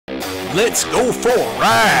Let's go for a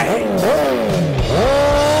ride.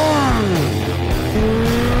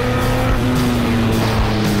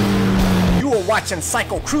 You are watching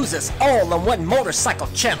CycleCruza's all-in-one motorcycle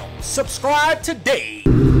channel. Subscribe today.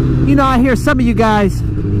 You know, I hear some of you guys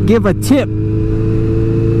give a tip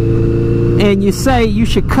and you say you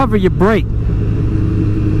should cover your brake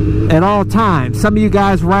at all times. Some of you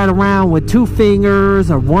guys ride around with 2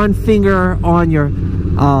 fingers or 1 finger on your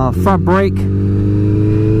front brake,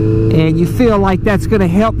 and you feel like that's going to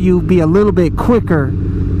help you be a little bit quicker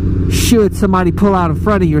should somebody pull out in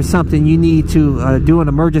front of you or something. You need to do an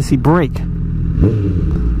emergency brake.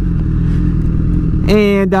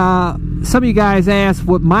 And some of you guys asked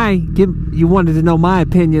what you wanted to know my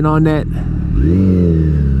opinion on that.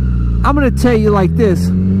 I'm going to tell you like this.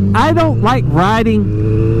 I don't like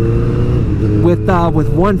riding with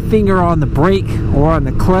 1 finger on the brake or on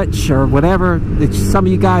the clutch or whatever that some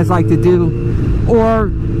of you guys like to do, or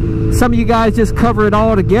some of you guys just cover it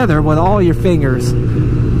all together with all your fingers.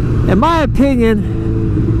 In my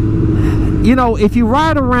opinion, you know, if you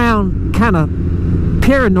ride around kind of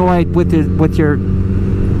paranoid with your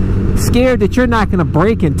scared that you're not going to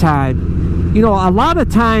brake in time, you know, a lot of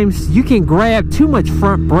times you can grab too much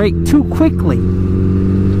front brake too quickly,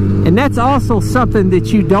 and that's also something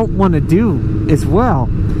that you don't want to do as well.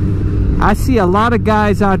 I see a lot of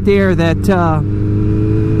guys out there that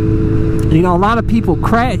you know, a lot of people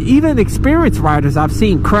crash. Even experienced riders I've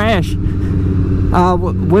seen crash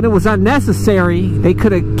when it was unnecessary. They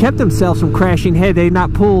could have kept themselves from crashing had they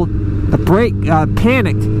not pulled the brake,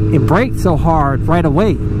 panicked and braked so hard right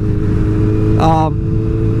away.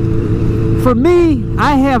 For me,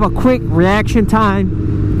 I have a quick reaction time,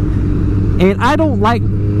 and I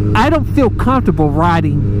don't feel comfortable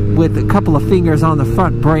riding with a couple of fingers on the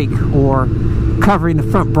front brake or covering the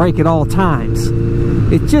front brake at all times.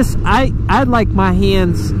 It's just, I like my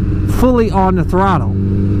hands fully on the throttle.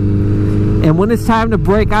 And when it's time to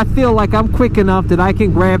brake, I feel like I'm quick enough that I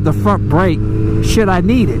can grab the front brake should I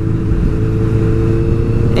need it.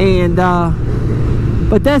 And,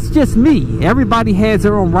 but that's just me. Everybody has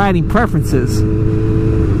their own riding preferences.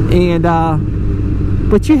 And,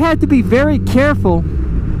 but you have to be very careful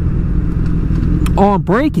on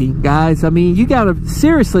braking, guys. I mean, you gotta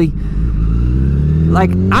seriously,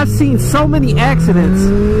 like, I've seen so many accidents.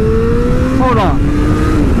 Hold on.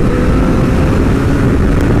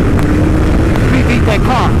 Let me beat that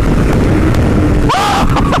car.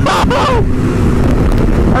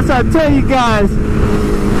 That's what I tell you guys.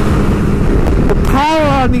 The power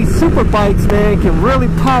on these super bikes, man, can really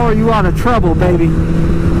power you out of trouble, baby.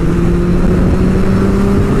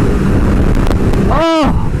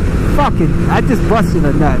 Oh, fucking, I just busted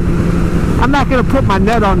a nut. I'm not gonna put my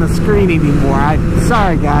nut on the screen anymore.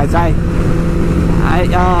 Sorry guys,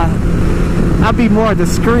 I'll be more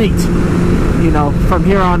discreet, you know, from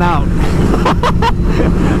here on out.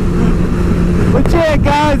 But yeah,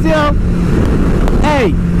 guys, you know,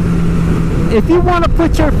 hey, if you want to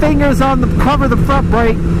put your fingers on cover the front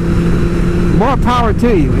brake, more power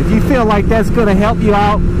to you. If you feel like that's gonna help you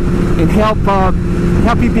out and help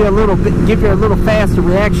you be a little bit, give you a little faster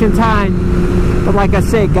reaction time. But like I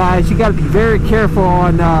said, guys, you got to be very careful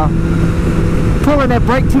on pulling that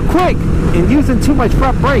brake too quick and using too much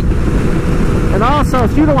front brake. And also,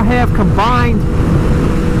 if you don't have combined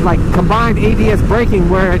ABS braking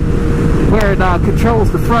where it controls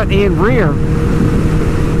the front and rear,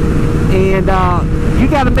 and you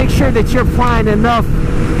got to make sure that you're applying enough,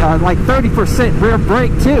 like 30% rear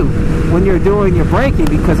brake too, when you're doing your braking,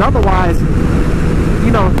 because otherwise, you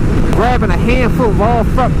know, grabbing a handful of all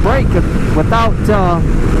front brake without,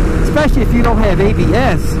 especially if you don't have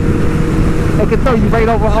ABS, it can throw you right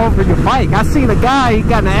over your bike. I seen a guy, he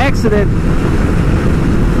got in an accident,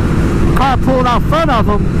 car pulled out front of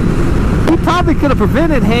him. He probably could have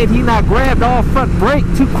prevented had he not grabbed all front brake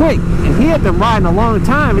too quick, and he had been riding a long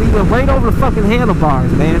time, and he went right over the fucking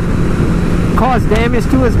handlebars, man. Caused damage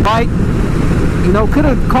to his bike, you know, could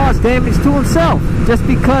have caused damage to himself just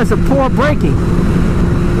because of poor braking.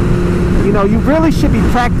 You know, you really should be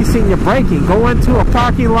practicing your braking. Go into a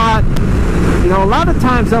parking lot. You know, a lot of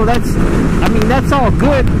times though, that's all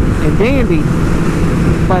good and dandy,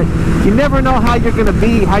 but you never know how you're going to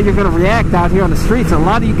be, how you're going to react out here on the streets. And a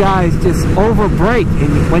lot of you guys just over brake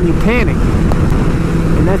when you panic,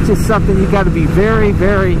 and that's just something you got to be very,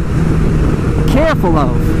 very careful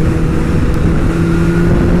of.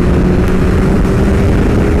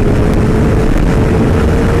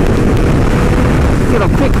 Get a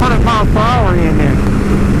quick 100-mile-per-hour in there.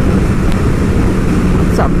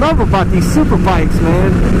 That's what I love about these super bikes,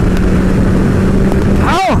 man.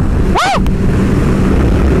 Oh, woo!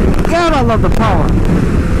 God, I love the power.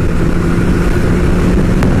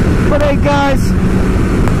 guys,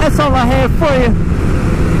 that's all I have for you.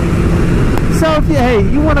 So if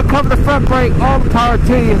you want to cover the front brake, all the power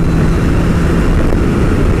to you.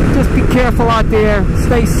 Just be careful out there,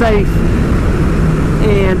 stay safe,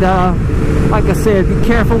 and like I said, be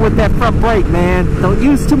careful with that front brake, man. Don't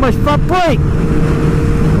use too much front brake.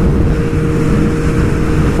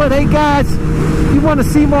 But hey guys, you want to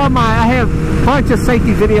see more of I have a bunch of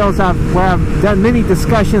safety videos where I've done many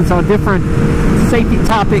discussions on different safety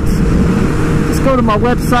topics. Just go to my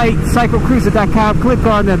website, CycleCruza.com, click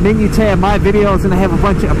on the menu tab, My Videos, and I have a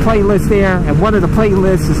bunch of playlists there, and one of the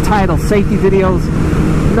playlists is titled Safety Videos.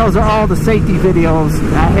 Those are all the safety videos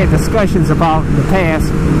I had discussions about in the past.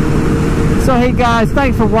 So hey guys,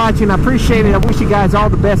 thanks for watching. I appreciate it. I wish you guys all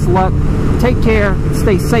the best luck. Take care and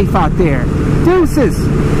stay safe out there. Deuces!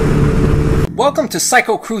 Welcome to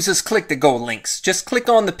CycleCruza's Click to Go links. Just click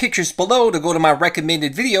on the pictures below to go to my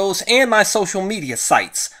recommended videos and my social media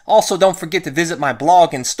sites. Also, don't forget to visit my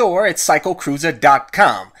blog and store at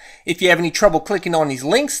CycleCruza.com. If you have any trouble clicking on these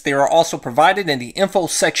links, they are also provided in the info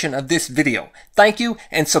section of this video. Thank you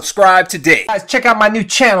and subscribe today. Guys, check out my new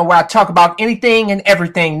channel where I talk about anything and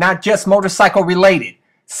everything, not just motorcycle related.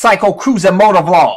 CycleCruza MotoVlog.